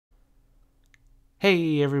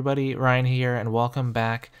Hey everybody, Ryan here, and welcome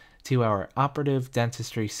back to our Operative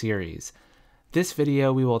Dentistry series. This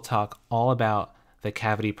video we will talk all about the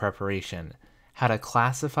cavity preparation, how to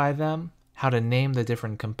classify them, how to name the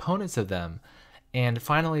different components of them, and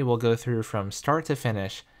finally we'll go through from start to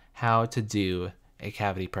finish how to do a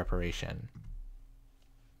cavity preparation.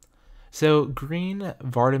 So Green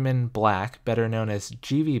Vardaman Black, better known as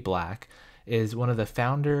G.V. Black, is one of the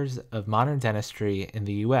founders of modern dentistry in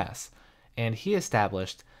the US, and he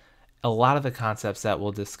established a lot of the concepts that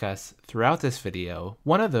we'll discuss throughout this video,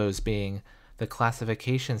 one of those being the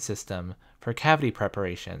classification system for cavity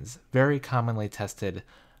preparations, very commonly tested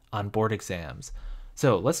on board exams.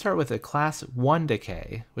 So let's start with a Class 1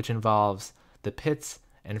 decay, which involves the pits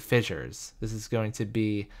and fissures. This is going to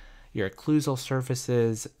be your occlusal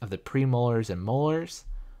surfaces of the premolars and molars,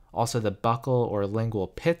 also the buccal or lingual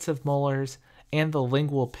pits of molars, and the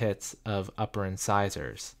lingual pits of upper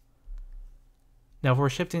incisors. Now, if we're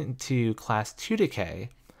shifting to Class 2 decay,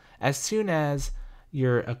 as soon as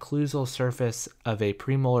your occlusal surface of a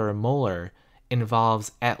premolar or molar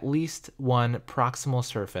involves at least one proximal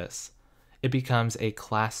surface, it becomes a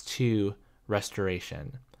Class 2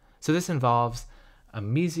 restoration. So this involves a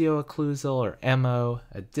mesio-occlusal or MO,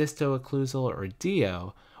 a disto-occlusal or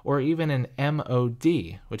DO, or even an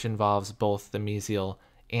MOD, which involves both the mesial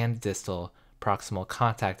and distal proximal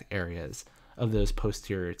contact areas of those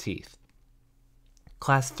posterior teeth.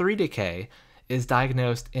 Class 3 decay is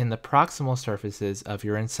diagnosed in the proximal surfaces of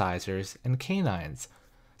your incisors and canines.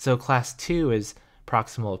 So Class 2 is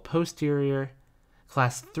proximal of posterior,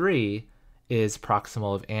 Class 3 is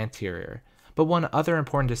proximal of anterior. But one other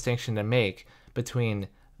important distinction to make between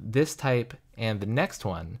this type and the next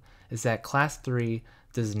one is that Class 3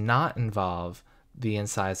 does not involve the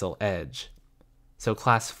incisal edge. So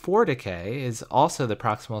Class 4 decay is also the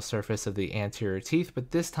proximal surface of the anterior teeth, but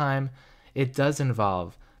this time it does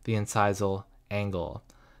involve the incisal angle.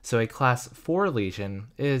 So a Class 4 lesion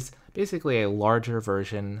is basically a larger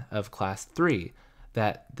version of Class 3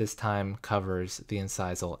 that this time covers the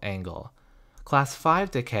incisal angle. Class 5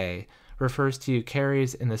 decay refers to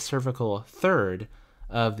caries in the cervical third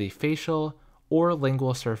of the facial or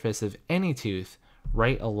lingual surface of any tooth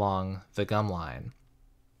right along the gum line.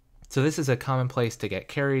 So this is a common place to get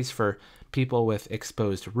caries for people with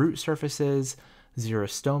exposed root surfaces,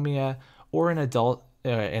 xerostomia, or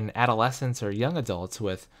in adolescents or young adults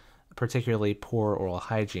with particularly poor oral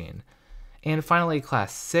hygiene. And finally,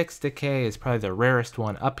 Class 6 decay is probably the rarest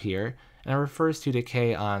one up here, and it refers to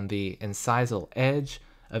decay on the incisal edge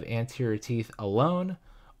of anterior teeth alone,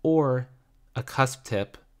 or a cusp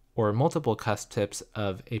tip or multiple cusp tips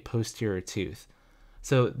of a posterior tooth.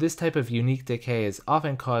 So this type of unique decay is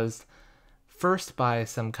often caused first by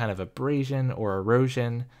some kind of abrasion or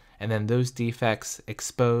erosion, and then those defects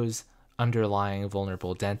expose underlying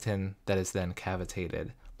vulnerable dentin that is then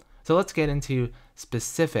cavitated. So let's get into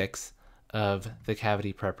specifics of the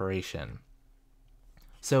cavity preparation.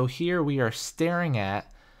 So here we are staring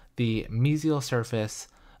at the mesial surface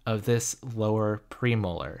of this lower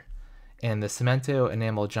premolar, and the cemento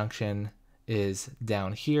enamel junction is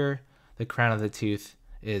down here, the crown of the tooth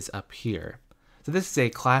is up here. So this is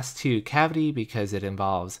a Class 2 cavity because it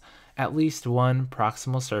involves at least one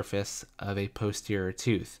proximal surface of a posterior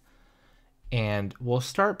tooth. And we'll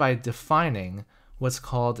start by defining what's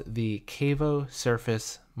called the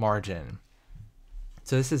cavo-surface margin.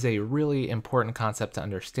 So this is a really important concept to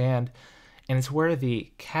understand, and it's where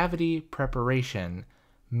the cavity preparation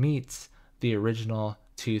meets the original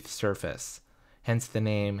tooth surface, hence the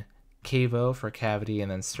name cavo for cavity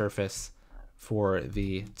and then surface for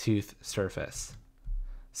the tooth surface.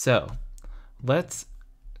 So let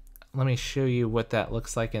me show you what that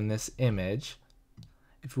looks like in this image.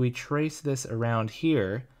 If we trace this around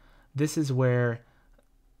here, this is where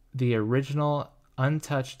the original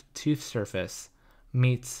untouched tooth surface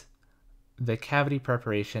meets the cavity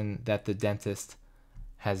preparation that the dentist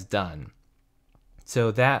has done.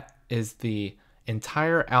 So that is the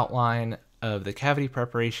entire outline of the cavity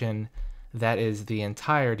preparation. That is the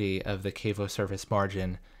entirety of the cavo-surface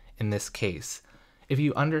margin in this case. If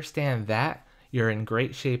you understand that, you're in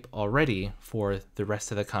great shape already for the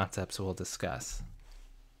rest of the concepts we'll discuss.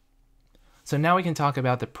 So now we can talk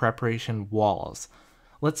about the preparation walls.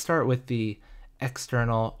 Let's start with the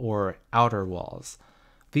external or outer walls.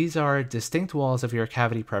 These are distinct walls of your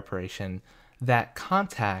cavity preparation that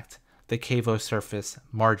contact the cavo-surface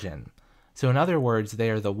margin. So in other words, they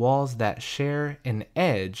are the walls that share an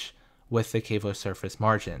edge with the cavo-surface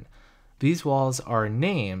margin. These walls are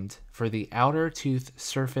named for the outer tooth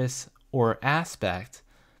surface or aspect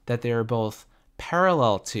that they are both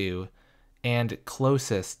parallel to and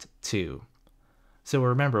closest to. So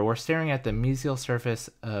remember, we're staring at the mesial surface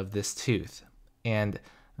of this tooth, and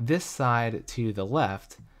this side to the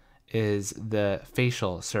left is the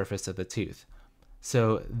facial surface of the tooth.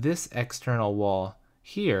 So this external wall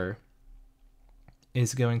here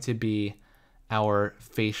is going to be our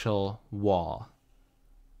facial wall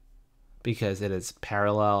because it is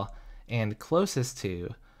parallel and closest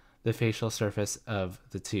to the facial surface of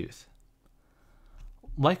the tooth.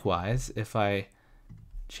 Likewise, if I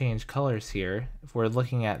change colors here, if we're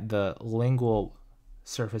looking at the lingual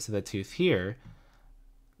surface of the tooth here,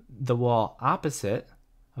 the wall opposite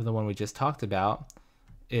of the one we just talked about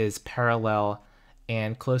is parallel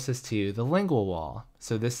and closest to the lingual wall.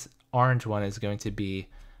 So this orange one is going to be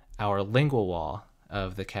our lingual wall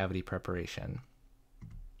of the cavity preparation.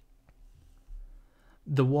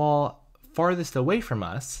 The wall farthest away from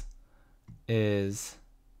us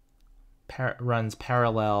runs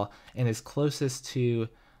parallel and is closest to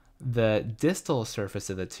the distal surface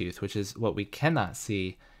of the tooth, which is what we cannot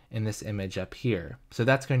see in this image up here. So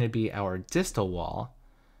that's going to be our distal wall.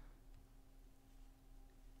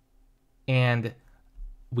 And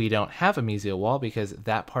we don't have a mesial wall because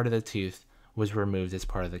that part of the tooth was removed as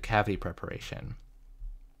part of the cavity preparation.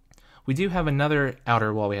 We do have another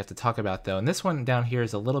outer wall we have to talk about though, and this one down here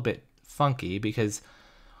is a little bit funky because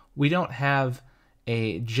we don't have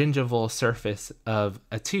a gingival surface of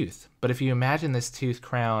a tooth. But if you imagine this tooth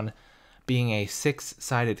crown being a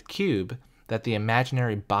six-sided cube, that the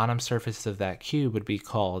imaginary bottom surface of that cube would be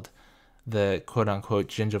called the quote-unquote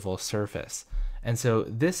gingival surface. And so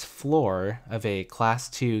this floor of a class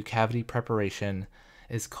 2 cavity preparation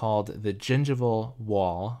is called the gingival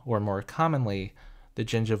wall, or more commonly, the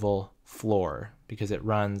gingival floor, because it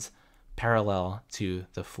runs parallel to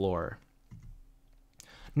the floor.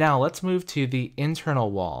 Now let's move to the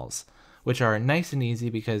internal walls, which are nice and easy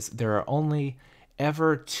because there are only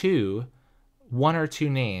ever one or two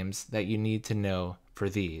names that you need to know for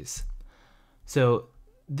these. So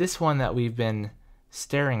this one that we've been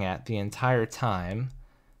staring at the entire time,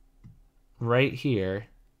 right here,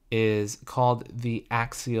 is called the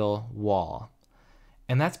axial wall.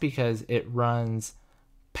 And that's because it runs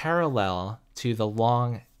parallel to the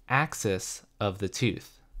long axis of the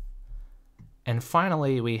tooth. And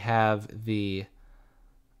finally, we have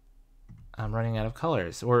I'm running out of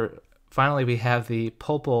colors. Finally, we have the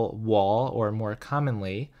pulpal wall, or more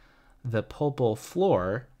commonly, the pulpal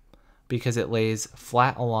floor, because it lays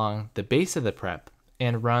flat along the base of the prep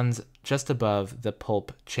and runs just above the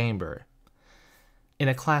pulp chamber. In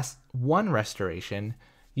a class 1 restoration,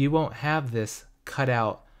 you won't have this cut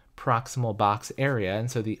out proximal box area,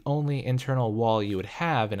 and so the only internal wall you would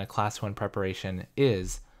have in a class 1 preparation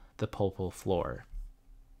is the pulpal floor.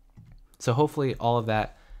 So hopefully all of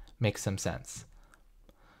that makes some sense.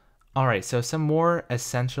 All right, so some more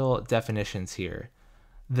essential definitions here.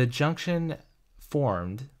 The junction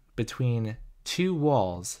formed between two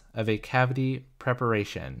walls of a cavity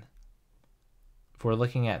preparation. If we're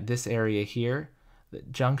looking at this area here, the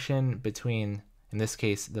junction between, in this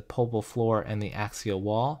case, the pulpal floor and the axial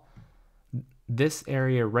wall, this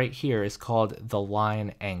area right here is called the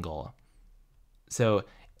line angle. So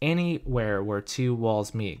anywhere where two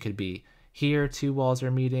walls meet, it could be here two walls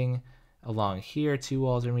are meeting, along here two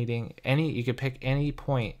walls are meeting, you could pick any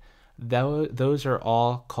point. Those are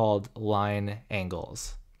all called line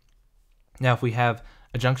angles. Now if we have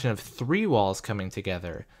a junction of three walls coming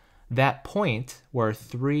together, that point where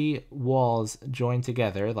three walls join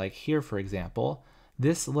together, like here for example,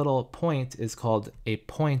 this little point is called a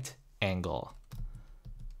point angle.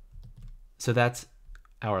 So that's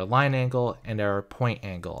our line angle and our point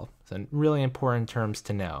angle. So really important terms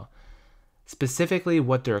to know. Specifically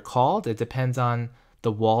what they're called, it depends on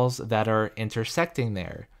the walls that are intersecting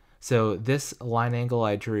there. So this line angle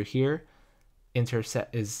I drew here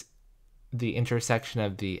is the intersection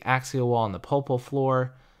of the axial wall and the pulpal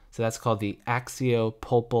floor. So that's called the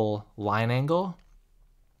axiopulpal line angle.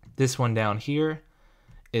 This one down here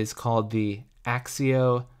is called the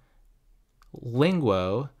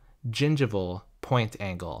axiolinguogingival point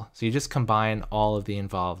angle. So you just combine all of the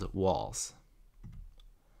involved walls.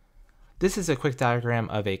 This is a quick diagram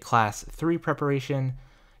of a class 3 preparation.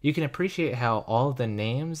 You can appreciate how all of the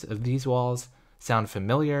names of these walls sound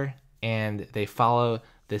familiar and they follow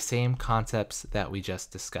the same concepts that we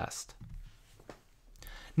just discussed.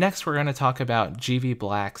 Next, we're going to talk about GV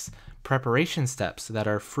Black's preparation steps that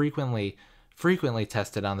are frequently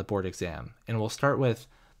tested on the board exam. And we'll start with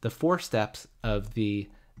the 4 steps of the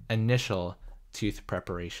initial tooth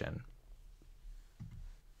preparation.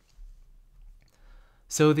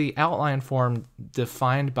 So the outline form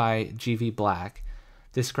defined by GV Black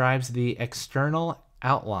describes the external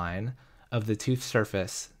outline of the tooth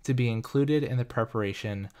surface to be included in the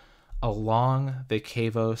preparation along the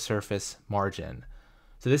cavo-surface margin.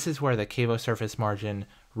 So this is where the cavo-surface margin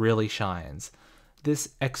really shines. This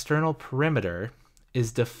external perimeter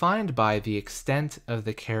is defined by the extent of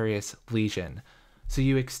the carious lesion. So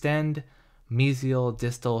you extend mesial,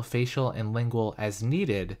 distal, facial, and lingual as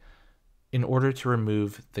needed in order to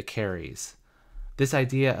remove the caries. This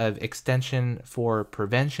idea of extension for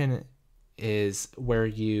prevention is where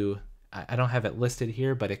I don't have it listed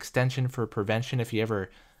here, but extension for prevention, if you ever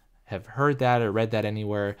have heard that or read that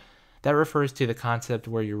anywhere, that refers to the concept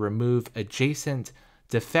where you remove adjacent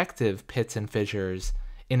defective pits and fissures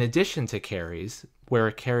in addition to caries, where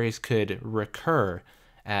caries could recur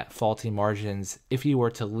at faulty margins if you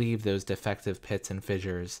were to leave those defective pits and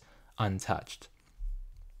fissures untouched.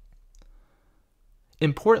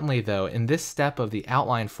 Importantly, though, in this step of the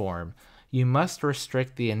outline form, you must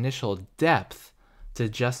restrict the initial depth to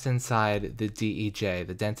just inside the DEJ,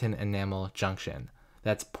 the dentin enamel junction.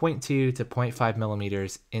 That's 0.2 to 0.5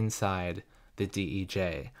 millimeters inside the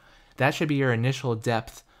DEJ. That should be your initial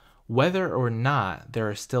depth, whether or not there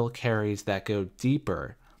are still caries that go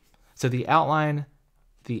deeper. So the outline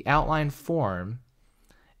form,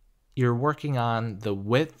 you're working on the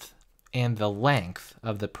width and the length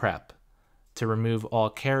of the prep to remove all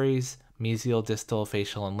caries, mesial, distal,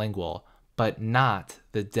 facial, and lingual, but not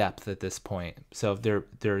the depth at this point. So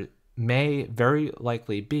there may very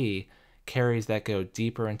likely be caries that go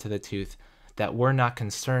deeper into the tooth that we're not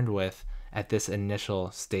concerned with at this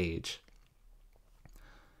initial stage.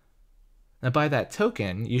 Now, by that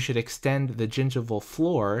token, you should extend the gingival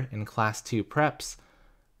floor in Class 2 preps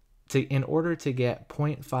in order to get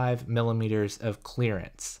 0.5 millimeters of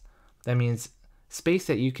clearance. That means space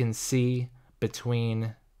that you can see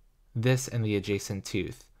between this and the adjacent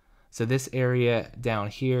tooth. So this area down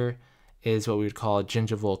here is what we would call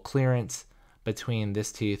gingival clearance between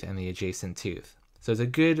this tooth and the adjacent tooth. So it's a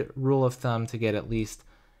good rule of thumb to get at least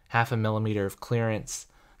 0.5 millimeter of clearance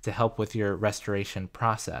to help with your restoration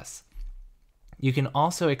process. You can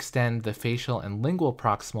also extend the facial and lingual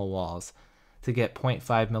proximal walls to get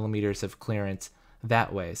 0.5 millimeters of clearance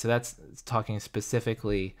that way. So that's talking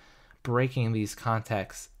specifically breaking these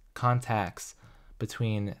contacts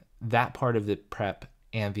between that part of the prep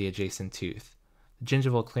and the adjacent tooth.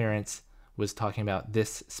 Gingival clearance was talking about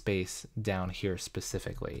this space down here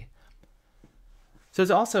specifically. So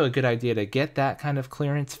it's also a good idea to get that kind of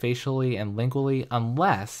clearance facially and lingually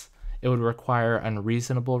unless it would require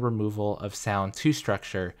unreasonable removal of sound tooth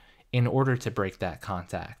structure in order to break that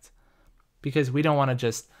contact. Because we don't want to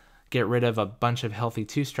just get rid of a bunch of healthy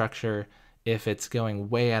tooth structure if it's going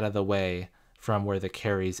way out of the way from where the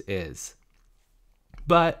caries is.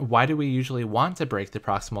 But why do we usually want to break the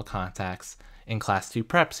proximal contacts in Class 2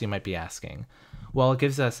 preps, you might be asking? Well, it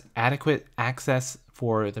gives us adequate access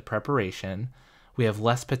for the preparation. We have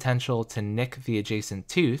less potential to nick the adjacent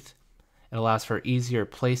tooth. It allows for easier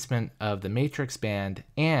placement of the matrix band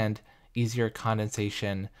and easier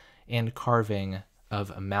condensation and carving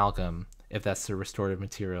of amalgam if that's the restorative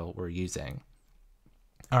material we're using.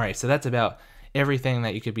 All right, so that's about everything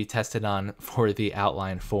that you could be tested on for the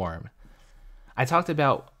outline form. I talked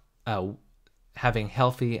about having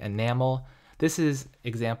healthy enamel. This is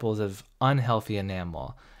examples of unhealthy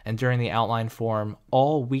enamel. And during the outline form,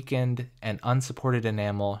 all weakened and unsupported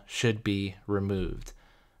enamel should be removed.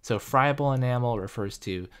 So friable enamel refers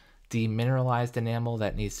to demineralized enamel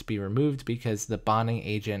that needs to be removed because the bonding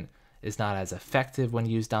agent is not as effective when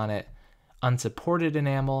used on it. Unsupported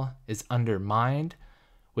enamel is undermined,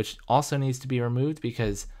 which also needs to be removed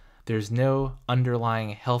because there's no underlying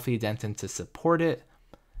healthy dentin to support it.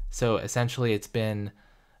 So essentially it's been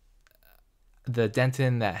the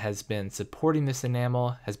dentin that has been supporting this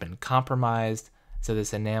enamel has been compromised. So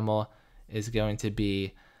this enamel is going to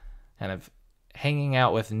be kind of hanging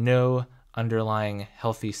out with no underlying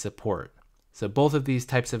healthy support. So both of these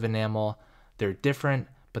types of enamel, they're different,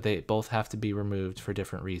 but they both have to be removed for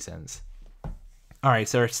different reasons. All right,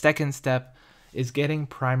 so our second step is getting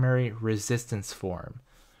primary resistance form.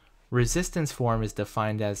 Resistance form is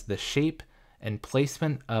defined as the shape and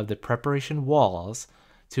placement of the preparation walls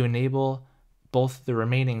to enable both the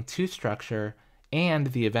remaining tooth structure and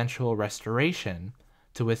the eventual restoration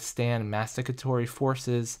to withstand masticatory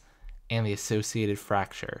forces and the associated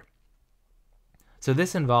fracture. So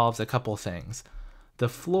this involves a couple things. The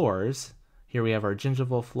floors, here we have our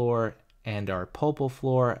gingival floor and our pulpal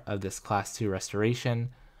floor of this Class 2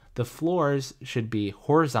 restoration. The floors should be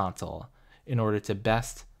horizontal in order to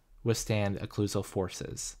best withstand occlusal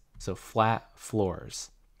forces, so flat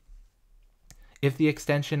floors. If the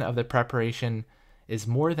extension of the preparation is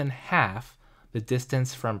more than half the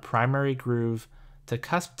distance from primary groove to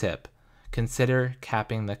cusp tip, consider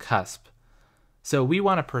capping the cusp. So we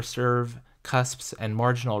want to preserve cusps and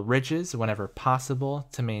marginal ridges whenever possible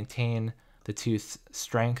to maintain the tooth's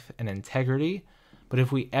strength and integrity. But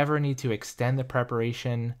if we ever need to extend the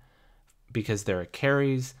preparation because there are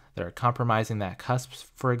caries that are compromising that cusp,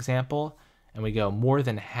 for example, and we go more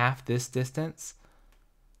than half this distance,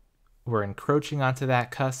 we're encroaching onto that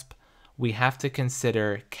cusp, we have to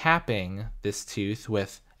consider capping this tooth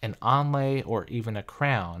with an onlay or even a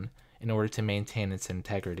crown in order to maintain its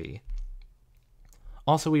integrity.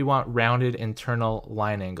 Also, we want rounded internal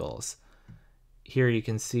line angles. Here you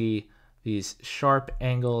can see these sharp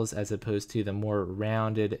angles as opposed to the more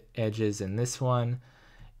rounded edges in this one.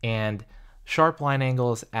 And sharp line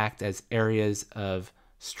angles act as areas of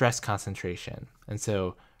stress concentration. And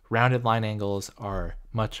so rounded line angles are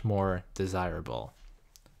much more desirable.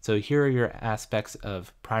 So here are your aspects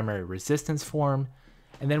of primary resistance form.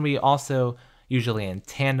 And then we also, usually in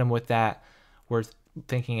tandem with that, we're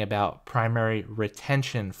thinking about primary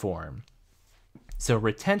retention form. So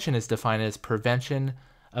retention is defined as prevention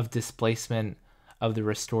of displacement of the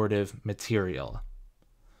restorative material.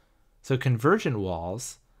 So convergent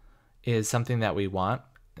walls is something that we want,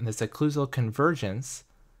 and this occlusal convergence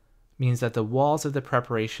means that the walls of the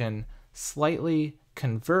preparation slightly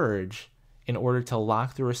converge in order to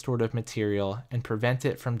lock the restorative material and prevent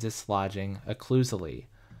it from dislodging occlusally.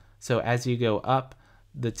 So as you go up,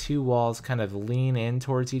 the two walls kind of lean in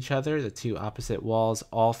towards each other, the two opposite walls,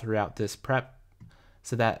 all throughout this prep,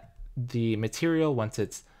 so that the material, once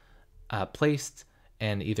it's placed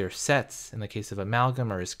and either sets in the case of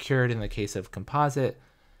amalgam or is cured in the case of composite,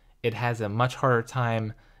 it has a much harder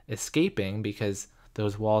time escaping because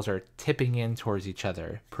those walls are tipping in towards each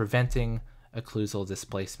other, preventing occlusal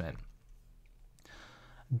displacement.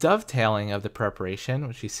 Dovetailing of the preparation,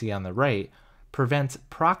 which you see on the right, prevents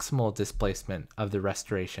proximal displacement of the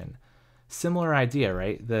restoration. Similar idea,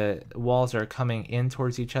 right? The walls are coming in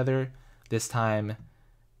towards each other, this time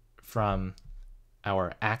from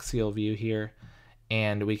our axial view here,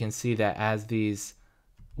 and we can see that as these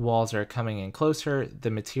walls are coming in closer, the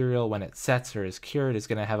material, when it sets or is cured, is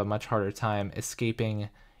going to have a much harder time escaping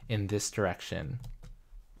in this direction.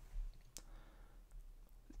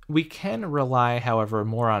 We can rely, however,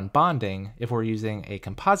 more on bonding if we're using a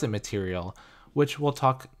composite material, which we'll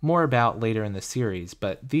talk more about later in the series,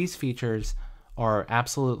 but these features are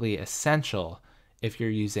absolutely essential if you're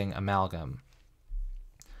using amalgam.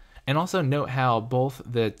 And also note how both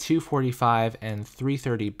the 245 and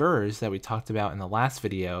 330 burrs that we talked about in the last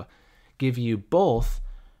video give you both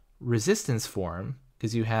resistance form,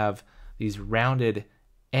 because you have these rounded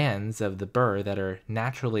ends of the burr that are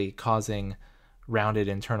naturally causing rounded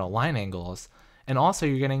internal line angles, and also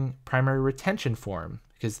you're getting primary retention form,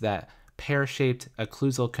 because that pear-shaped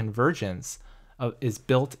occlusal convergence is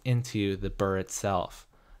built into the burr itself.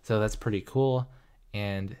 So that's pretty cool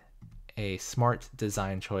and a smart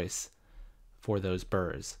design choice for those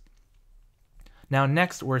burrs. Now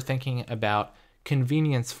next we're thinking about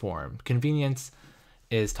convenience form. Convenience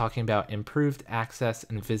is talking about improved access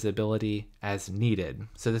and visibility as needed.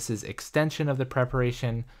 So this is extension of the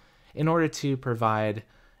preparation in order to provide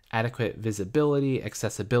adequate visibility,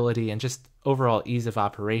 accessibility, and just overall ease of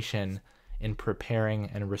operation in preparing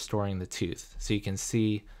and restoring the tooth, so you can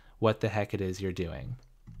see what the heck it is you're doing.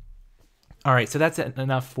 All right, so that's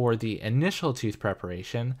enough for the initial tooth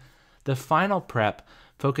preparation. The final prep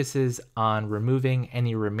focuses on removing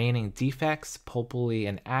any remaining defects pulpally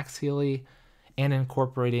and axially, and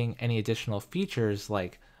incorporating any additional features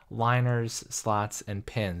like liners, slots, and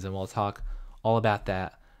pins, and we'll talk all about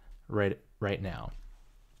that right now.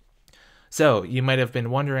 So you might have been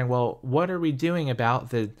wondering, well, what are we doing about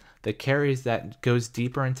the caries that goes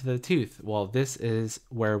deeper into the tooth? Well, this is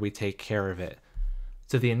where we take care of it.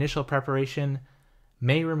 So the initial preparation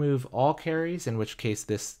may remove all caries, in which case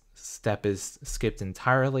this step is skipped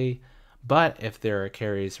entirely. But if there are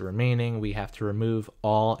caries remaining, we have to remove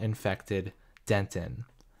all infected dentin.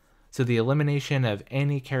 So the elimination of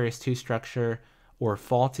any carious tooth structure or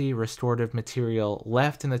faulty restorative material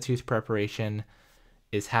left in the tooth preparation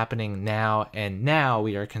is happening now, and now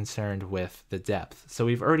we are concerned with the depth. So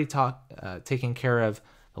we've already taken care of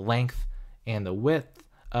the length and the width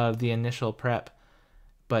of the initial prep,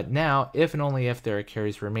 but now, if and only if there are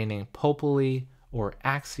caries remaining pulpally or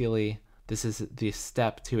axially, this is the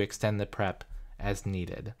step to extend the prep as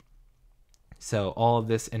needed. So all of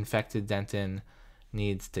this infected dentin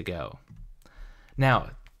needs to go.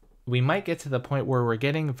 Now, we might get to the point where we're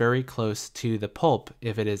getting very close to the pulp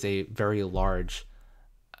if it is a very large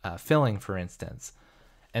filling, for instance.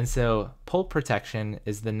 And so pulp protection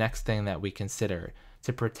is the next thing that we consider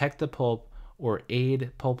to protect the pulp or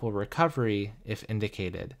aid pulpal recovery if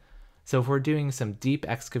indicated. So if we're doing some deep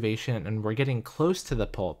excavation and we're getting close to the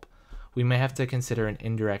pulp, we may have to consider an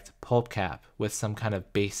indirect pulp cap with some kind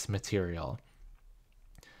of base material.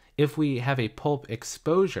 If we have a pulp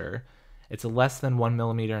exposure, it's less than 1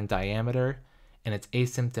 millimeter in diameter, and it's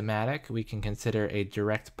asymptomatic, we can consider a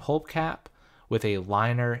direct pulp cap with a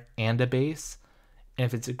liner and a base. And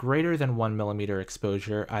if it's a greater than 1 millimeter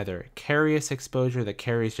exposure, either carious exposure, the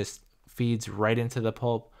caries just feeds right into the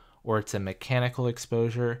pulp, or it's a mechanical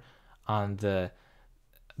exposure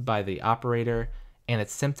by the operator, and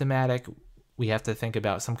it's symptomatic, we have to think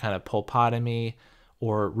about some kind of pulpotomy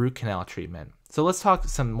or root canal treatment. So let's talk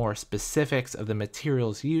some more specifics of the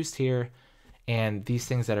materials used here and these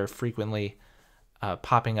things that are frequently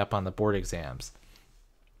popping up on the board exams.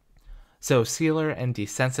 So sealer and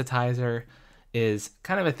desensitizer is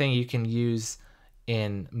kind of a thing you can use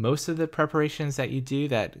in most of the preparations that you do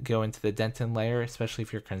that go into the dentin layer, especially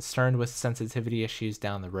if you're concerned with sensitivity issues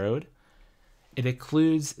down the road. It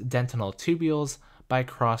occludes dentinal tubules by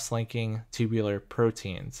cross-linking tubular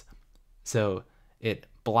proteins. So it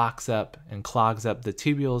blocks up and clogs up the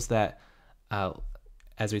tubules that,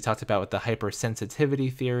 as we talked about with the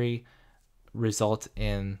hypersensitivity theory, result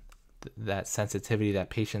in that sensitivity that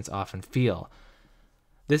patients often feel.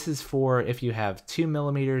 This is for if you have 2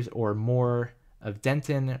 millimeters or more of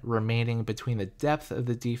dentin remaining between the depth of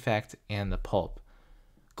the defect and the pulp.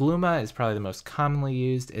 Gluma is probably the most commonly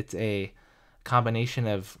used. It's a combination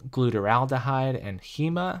of glutaraldehyde and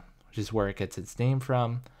HEMA, which is where it gets its name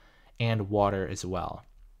from, and water as well.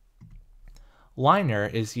 Liner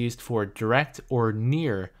is used for direct or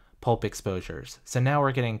near pulp exposures. So now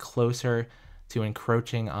we're getting closer to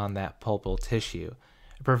encroaching on that pulpal tissue.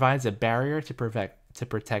 It provides a barrier to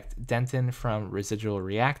protect dentin from residual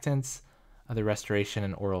reactants, the restoration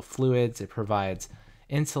in oral fluids. It provides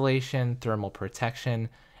insulation, thermal protection,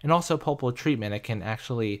 and also pulpal treatment. It can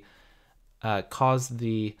actually cause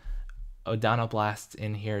the odontoblasts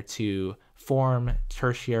in here to form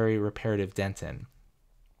tertiary reparative dentin.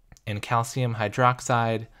 And calcium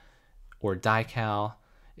hydroxide, or dical,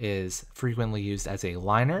 is frequently used as a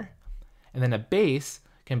liner. And then a base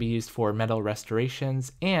can be used for metal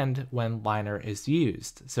restorations and when liner is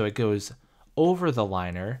used. So it goes over the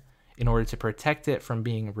liner in order to protect it from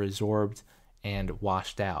being resorbed and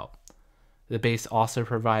washed out. The base also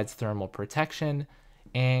provides thermal protection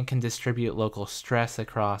and can distribute local stress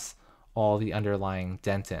across all the underlying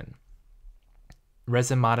dentin.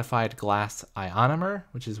 Resin-modified glass ionomer,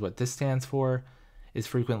 which is what this stands for, is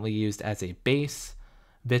frequently used as a base.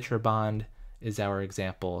 Vitribond is our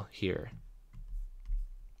example here.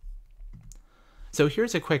 So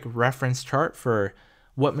here's a quick reference chart for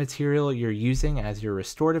what material you're using as your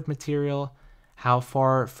restorative material, how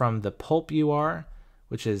far from the pulp you are,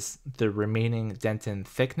 which is the remaining dentin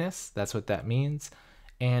thickness, that's what that means,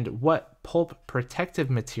 and what pulp protective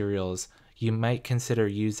materials you might consider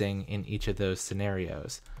using in each of those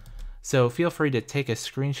scenarios. So feel free to take a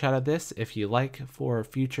screenshot of this if you like for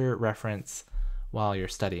future reference while you're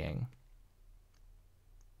studying.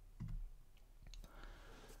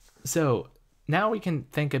 So now we can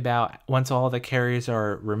think about, once all the caries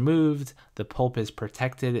are removed, the pulp is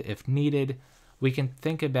protected if needed, we can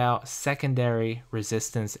think about secondary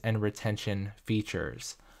resistance and retention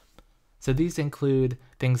features. So these include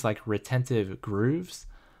things like retentive grooves.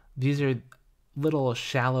 These are little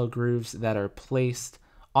shallow grooves that are placed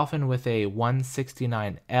often with a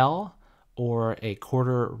 169L or a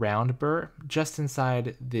quarter round burr just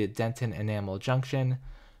inside the dentin enamel junction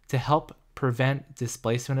to help prevent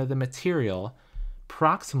displacement of the material.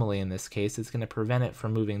 Proximally, in this case, it's going to prevent it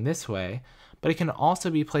from moving this way, but it can also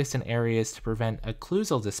be placed in areas to prevent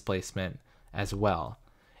occlusal displacement as well.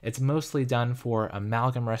 It's mostly done for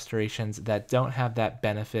amalgam restorations that don't have that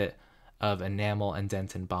benefit of enamel and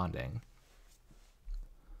dentin bonding.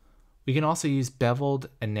 We can also use beveled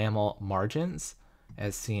enamel margins,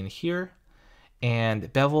 as seen here,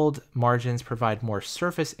 and beveled margins provide more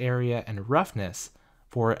surface area and roughness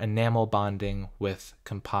for enamel bonding with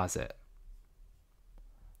composite.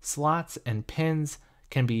 Slots and pins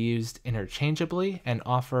can be used interchangeably and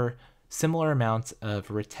offer similar amounts of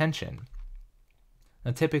retention.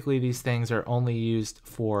 Now, typically these things are only used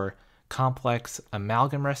for complex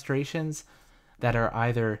amalgam restorations that are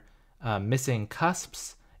either missing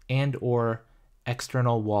cusps and or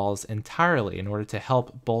external walls entirely in order to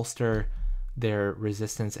help bolster their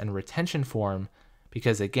resistance and retention form,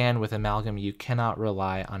 because again, with amalgam you cannot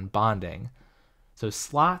rely on bonding. So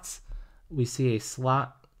slots, we see a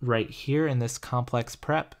slot right here in this complex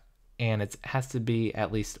prep, and it has to be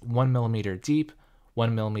at least 1 millimeter deep,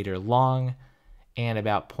 1 millimeter long, and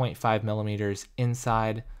about 0.5 millimeters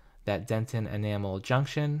inside that dentin enamel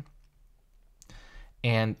junction.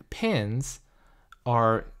 And pins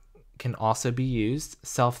can also be used.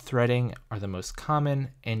 Self-threading are the most common,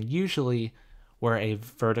 and usually where a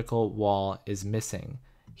vertical wall is missing.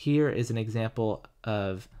 Here is an example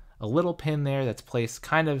of a little pin there that's placed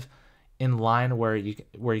kind of in line where you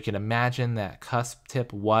can imagine that cusp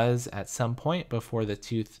tip was at some point before the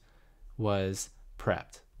tooth was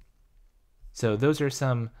prepped. So those are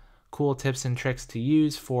some cool tips and tricks to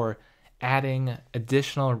use for adding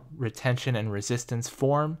additional retention and resistance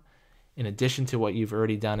form in addition to what you've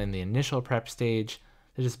already done in the initial prep stage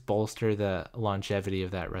to just bolster the longevity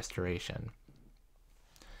of that restoration.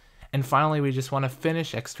 And finally, we just want to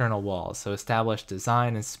finish external walls, so establish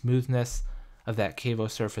design and smoothness of that cavo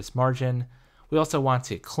surface margin. We also want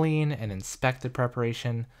to clean and inspect the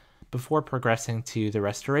preparation before progressing to the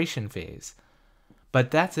restoration phase.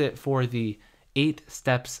 But that's it for the 8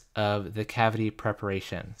 steps of the cavity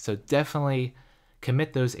preparation. So definitely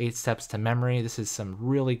commit those 8 steps to memory. This is some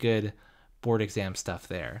really good board exam stuff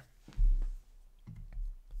there.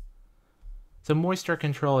 So moisture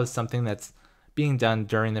control is something that's being done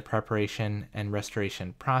during the preparation and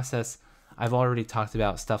restoration process. I've already talked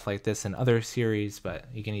about stuff like this in other series, but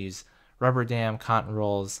you can use rubber dam, cotton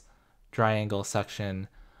rolls, dry angle suction,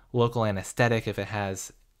 local anesthetic if it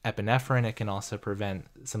has epinephrine. It can also prevent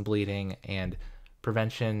some bleeding, and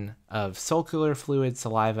prevention of sulcular fluid,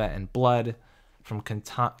 saliva, and blood from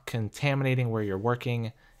contaminating where you're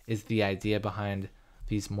working is the idea behind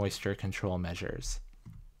these moisture control measures.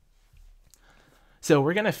 So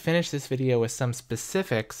we're going to finish this video with some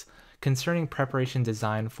specifics concerning preparation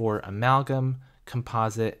design for amalgam,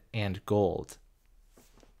 composite, and gold.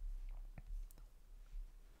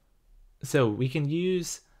 So we can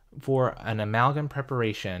use for an amalgam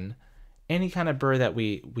preparation any kind of burr that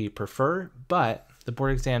we prefer, but the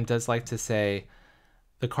board exam does like to say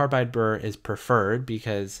the carbide burr is preferred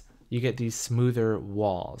because you get these smoother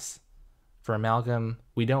walls. For amalgam,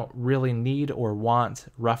 we don't really need or want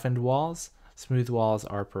roughened walls. Smooth walls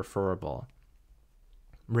are preferable.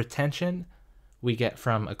 Retention we get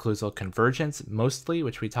from occlusal convergence mostly,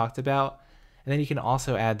 which we talked about, and then you can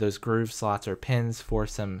also add those groove slots or pins for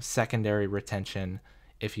some secondary retention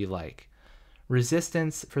if you like.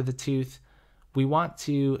 Resistance for the tooth, we want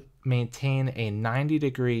to maintain a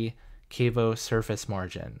 90-degree cavo surface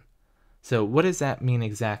margin. So what does that mean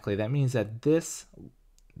exactly? That means that this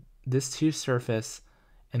tooth surface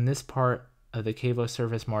and this part of the cavo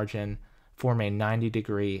surface margin form a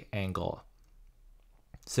 90-degree angle.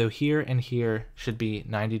 So here and here should be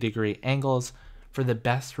 90-degree angles for the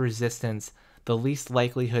best resistance. The least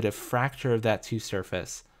likelihood of fracture of that tooth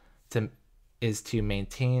surface is to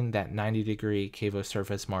maintain that 90-degree cavo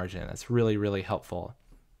surface margin. That's really, really helpful.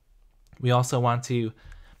 We also want to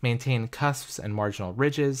maintain cusps and marginal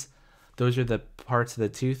ridges. Those are the parts of the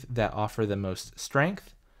tooth that offer the most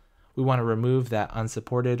strength. We want to remove that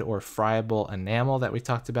unsupported or friable enamel that we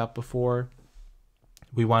talked about before.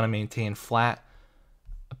 We want to maintain flat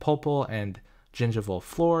pulpal and gingival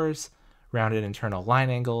floors, rounded internal line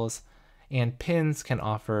angles, and pins can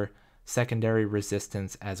offer secondary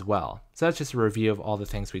resistance as well. So that's just a review of all the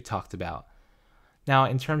things we talked about. Now,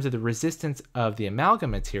 in terms of the resistance of the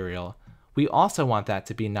amalgam material, we also want that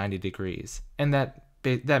to be 90 degrees. And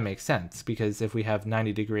that makes sense because if we have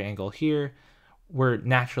 90-degree angle here, we're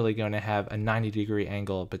naturally going to have a 90-degree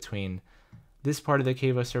angle between this part of the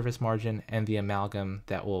cavo surface margin and the amalgam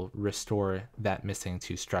that will restore that missing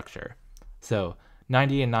tooth structure. So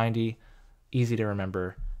 90 and 90, easy to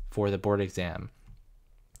remember for the board exam.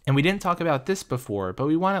 And we didn't talk about this before, but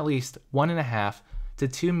we want at least 1.5 to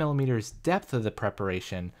 2 millimeters depth of the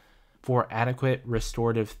preparation for adequate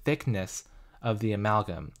restorative thickness of the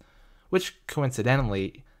amalgam, which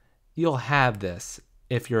coincidentally, you'll have this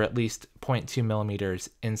if you're at least 0.2 millimeters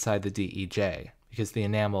inside the DEJ, because the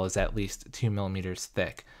enamel is at least 2 millimeters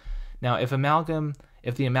thick. Now, if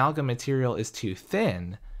the amalgam material is too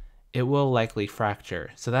thin, it will likely fracture.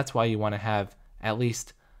 So that's why you want to have at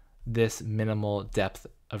least this minimal depth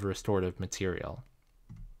of restorative material.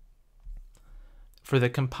 For the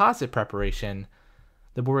composite preparation,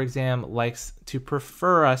 the board exam likes to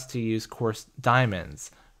prefer us to use coarse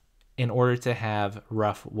diamonds in order to have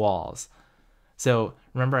rough walls. So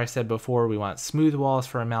remember I said before we want smooth walls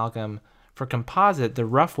for amalgam. For composite, the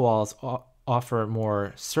rough walls offer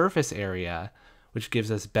more surface area, which gives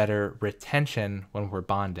us better retention when we're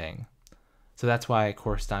bonding. So that's why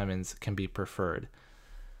coarse diamonds can be preferred.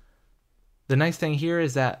 The nice thing here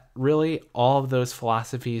is that really all of those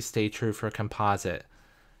philosophies stay true for composite.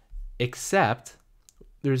 except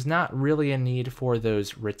there's not really a need for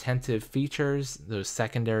those retentive features, those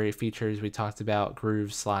secondary features we talked about,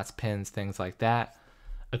 grooves, slots, pins, things like that.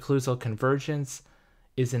 Occlusal convergence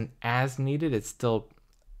isn't as needed. It's still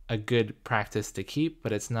a good practice to keep,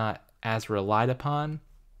 but it's not as relied upon.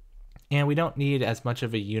 And we don't need as much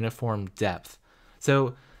of a uniform depth.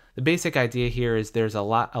 So the basic idea here is there's a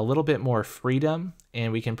little bit more freedom,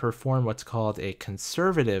 and we can perform what's called a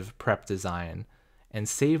conservative prep design and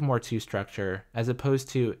save more tooth structure as opposed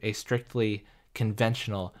to a strictly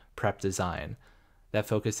conventional prep design that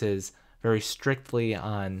focuses very strictly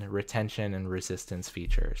on retention and resistance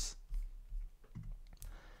features.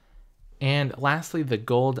 And lastly, the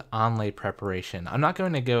gold onlay preparation. I'm not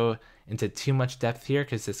going to go into too much depth here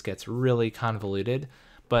because this gets really convoluted,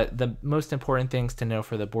 but the most important things to know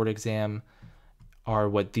for the board exam are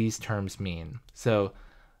what these terms mean. So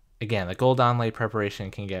again, the gold onlay preparation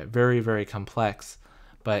can get very, very complex,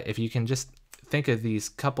 but if you can just think of these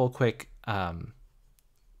couple quick,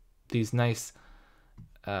 these nice,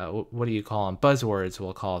 what do you call them? Buzzwords,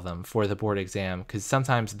 we'll call them, for the board exam, because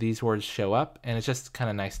sometimes these words show up and it's just kind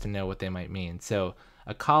of nice to know what they might mean. So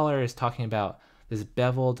a collar is talking about this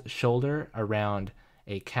beveled shoulder around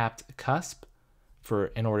a capped cusp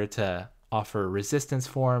in order to offer resistance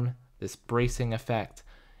form, this bracing effect.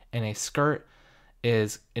 And a skirt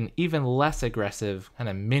is an even less aggressive kind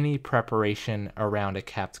of mini preparation around a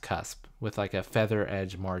capped cusp with like a feather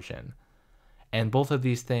edge margin. And both of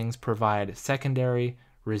these things provide secondary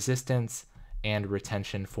resistance and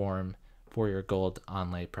retention form for your gold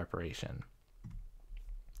onlay preparation.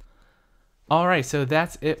 All right, so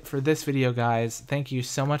that's it for this video, guys. Thank you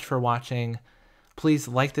so much for watching. Please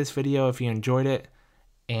like this video if you enjoyed it,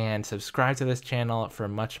 and subscribe to this channel for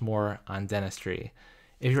much more on dentistry.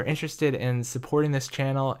 If you're interested in supporting this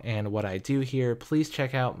channel and what I do here, please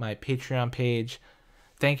check out my Patreon page.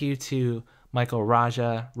 Thank you to Michael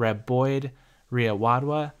Raja, Reb Boyd, Ria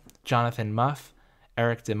Wadwa, Jonathan Muff,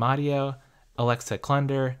 Eric DiMatteo, Alexa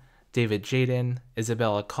Klunder, David Jaden,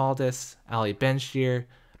 Isabella Caldis, Ali Benshir,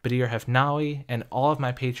 Badir Hefnawi, and all of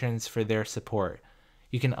my patrons for their support.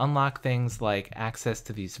 You can unlock things like access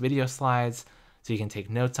to these video slides, so you can take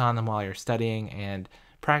notes on them while you're studying, and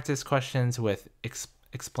practice questions with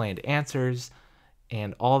explained answers,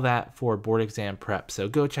 and all that for board exam prep. So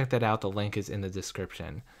go check that out. The link is in the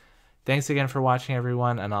description. Thanks again for watching,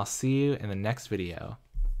 everyone, and I'll see you in the next video.